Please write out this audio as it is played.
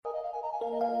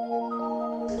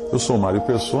Eu sou Mário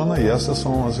Persona e essas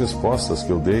são as respostas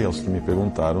que eu dei aos que me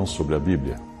perguntaram sobre a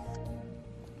Bíblia.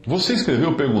 Você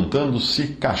escreveu perguntando se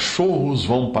cachorros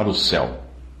vão para o céu.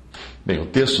 Bem, o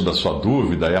texto da sua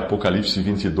dúvida é Apocalipse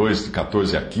 22, de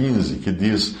 14 a 15, que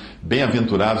diz: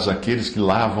 Bem-aventurados aqueles que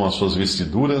lavam as suas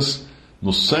vestiduras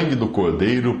no sangue do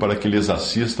Cordeiro, para que lhes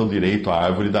assistam direito à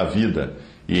árvore da vida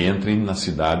e entrem na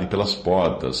cidade pelas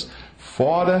portas.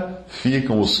 Fora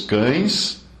ficam os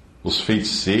cães, os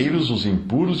feiticeiros, os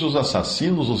impuros e os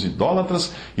assassinos, os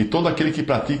idólatras e todo aquele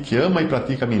que ama e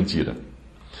pratica mentira.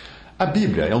 A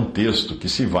Bíblia é um texto que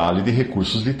se vale de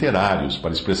recursos literários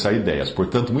para expressar ideias,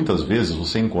 portanto, muitas vezes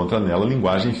você encontra nela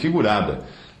linguagem figurada,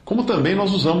 como também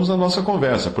nós usamos na nossa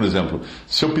conversa. Por exemplo,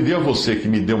 se eu pedir a você que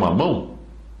me dê uma mão,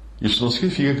 isso não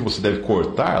significa que você deve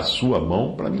cortar a sua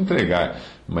mão para me entregar,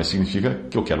 mas significa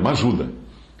que eu quero uma ajuda.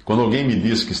 Quando alguém me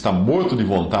diz que está morto de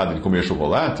vontade de comer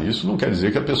chocolate, isso não quer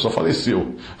dizer que a pessoa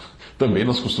faleceu. Também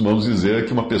nós costumamos dizer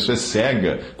que uma pessoa é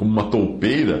cega como uma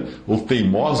toupeira ou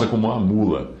teimosa como uma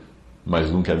mula.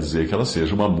 Mas não quer dizer que ela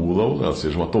seja uma mula, ou ela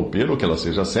seja uma toupeira, ou que ela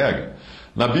seja cega.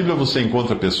 Na Bíblia você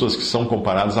encontra pessoas que são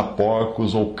comparadas a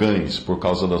porcos ou cães por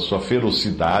causa da sua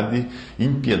ferocidade,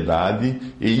 impiedade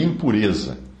e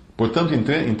impureza. Portanto,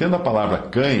 entenda a palavra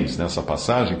cães nessa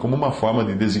passagem como uma forma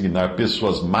de designar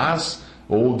pessoas más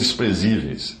ou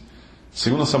desprezíveis.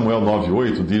 2 Samuel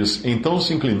 9,8 diz: Então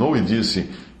se inclinou e disse: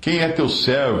 Quem é teu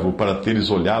servo para teres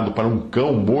olhado para um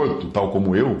cão morto, tal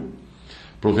como eu?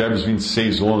 Provérbios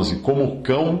 26,11: Como o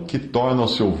cão que torna o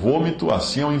seu vômito,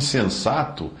 assim é o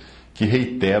insensato que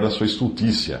reitera a sua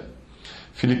estultícia.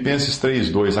 Filipenses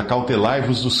 3,2: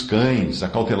 Acautelai-vos dos cães,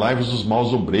 acautelai-vos dos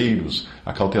maus obreiros,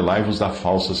 acautelai-vos da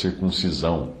falsa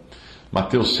circuncisão.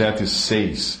 Mateus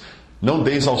 7,6: Não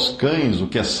deis aos cães o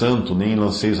que é santo, nem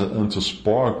lanceis ante os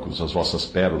porcos as vossas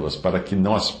pérolas, para que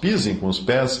não as pisem com os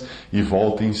pés e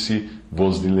voltem-se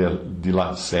vos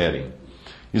dilacerem.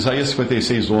 Isaías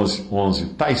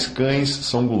 56,11: Tais cães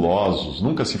são gulosos,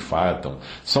 nunca se fartam,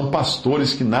 são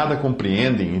pastores que nada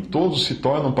compreendem, e todos se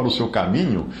tornam para o seu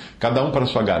caminho, cada um para a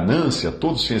sua ganância,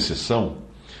 todos sem exceção.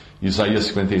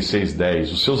 Isaías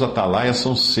 56,10: Os seus atalaias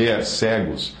são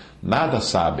cegos, nada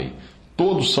sabem,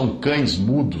 todos são cães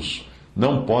mudos,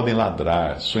 não podem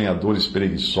ladrar, sonhadores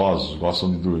preguiçosos,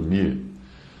 gostam de dormir.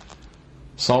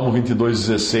 Salmo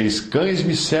 22,16: Cães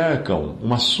me cercam,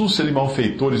 uma súcia de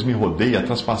malfeitores me rodeia,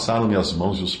 traspassaram-me as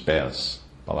mãos e os pés.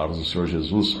 Palavras do Senhor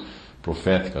Jesus,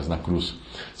 proféticas na cruz.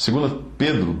 2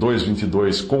 Pedro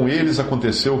 2,22: Com eles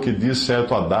aconteceu o que diz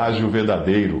certo adágio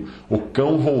verdadeiro: o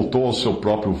cão voltou ao seu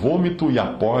próprio vômito e a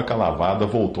porca lavada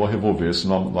voltou a revolver-se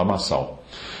no lamaçal.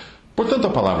 Portanto,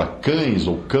 a palavra cães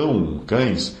ou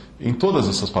cães, em todas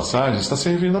essas passagens, está se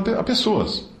referindo a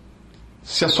pessoas.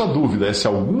 Se a sua dúvida é se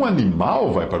algum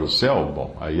animal vai para o céu,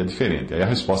 bom, aí é diferente. Aí a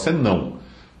resposta é não,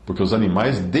 porque os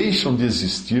animais deixam de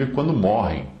existir quando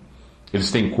morrem.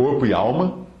 Eles têm corpo e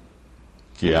alma,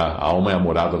 que a alma é a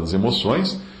morada das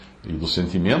emoções e dos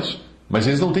sentimentos, mas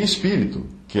eles não têm espírito,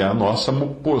 que é a nossa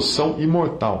porção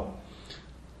imortal.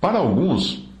 Para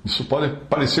alguns, isso pode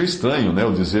parecer estranho, né?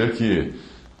 Eu dizer que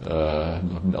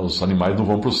os animais não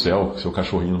vão para o céu, seu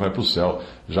cachorrinho não vai para o céu,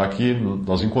 já que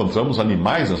nós encontramos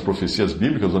animais nas profecias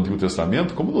bíblicas do Antigo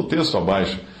Testamento, como no texto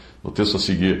abaixo, no texto a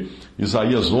seguir,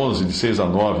 Isaías 11, de 6 a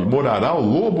 9: Morará o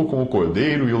lobo com o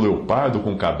cordeiro, e o leopardo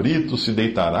com o cabrito, se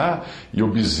deitará, e o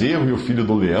bezerro e o filho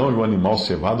do leão e o animal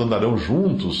cevado andarão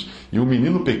juntos, e o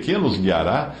menino pequeno os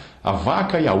guiará. A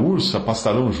vaca e a ursa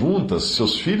pastarão juntas,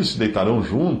 seus filhos se deitarão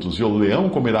juntos, e o leão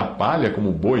comerá palha como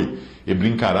o boi, e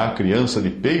brincará a criança de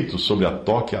peito sobre a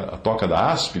toca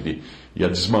da áspide, e a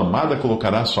desmamada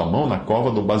colocará sua mão na cova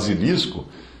do basilisco.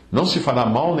 Não se fará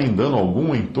mal nem dano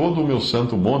algum em todo o meu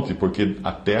santo monte, porque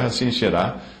a terra se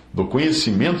encherá do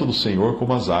conhecimento do Senhor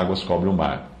como as águas cobrem o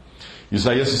mar.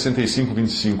 Isaías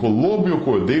 65:25: O lobo e o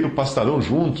cordeiro pastarão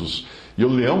juntos, e o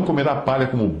leão comerá palha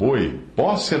como o boi,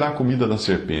 pó será a comida da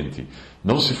serpente.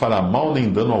 Não se fará mal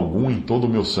nem dano algum em todo o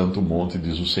meu santo monte,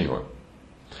 diz o Senhor.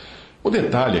 O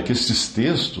detalhe é que esses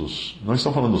textos não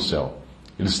estão falando do céu.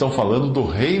 Eles estão falando do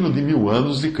reino de 1000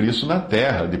 anos de Cristo na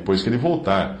terra, depois que ele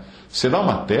voltar. Será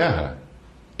uma terra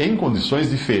em condições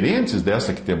diferentes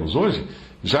dessa que temos hoje,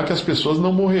 já que as pessoas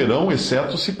não morrerão,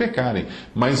 exceto se pecarem.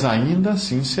 Mas ainda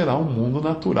assim será um mundo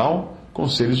natural, com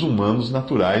seres humanos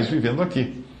naturais vivendo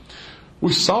aqui.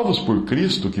 Os salvos por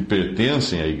Cristo que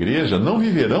pertencem à igreja não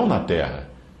viverão na terra,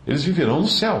 eles viverão no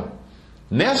céu.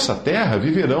 Nessa terra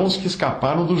viverão os que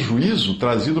escaparam do juízo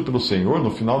trazido pelo Senhor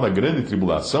no final da grande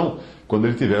tribulação, quando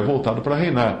ele tiver voltado para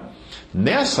reinar.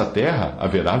 Nessa terra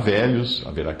haverá velhos,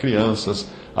 haverá crianças,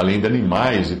 além de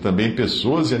animais, e também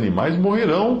pessoas e animais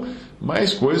morrerão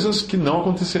mas coisas que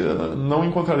não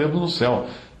encontraremos no céu.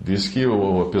 Diz que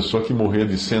a pessoa que morrer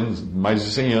de mais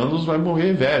de 100 anos vai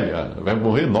morrer velha, vai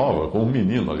morrer nova, como um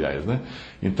menino, aliás, né?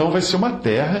 Então vai ser uma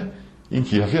terra em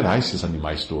que haverá esses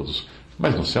animais todos.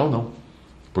 Mas no céu não.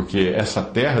 Porque essa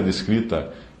terra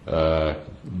descrita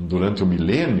durante o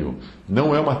milênio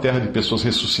não é uma terra de pessoas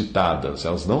ressuscitadas.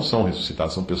 Elas não são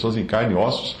ressuscitadas, são pessoas em carne e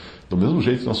ossos, do mesmo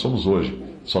jeito que nós somos hoje.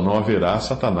 Só não haverá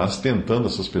Satanás tentando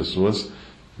essas pessoas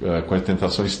com a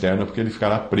tentação externa, porque ele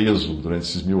ficará preso durante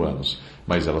esses 1000 anos.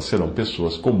 Mas elas serão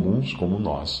pessoas comuns como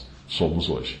nós somos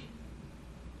hoje.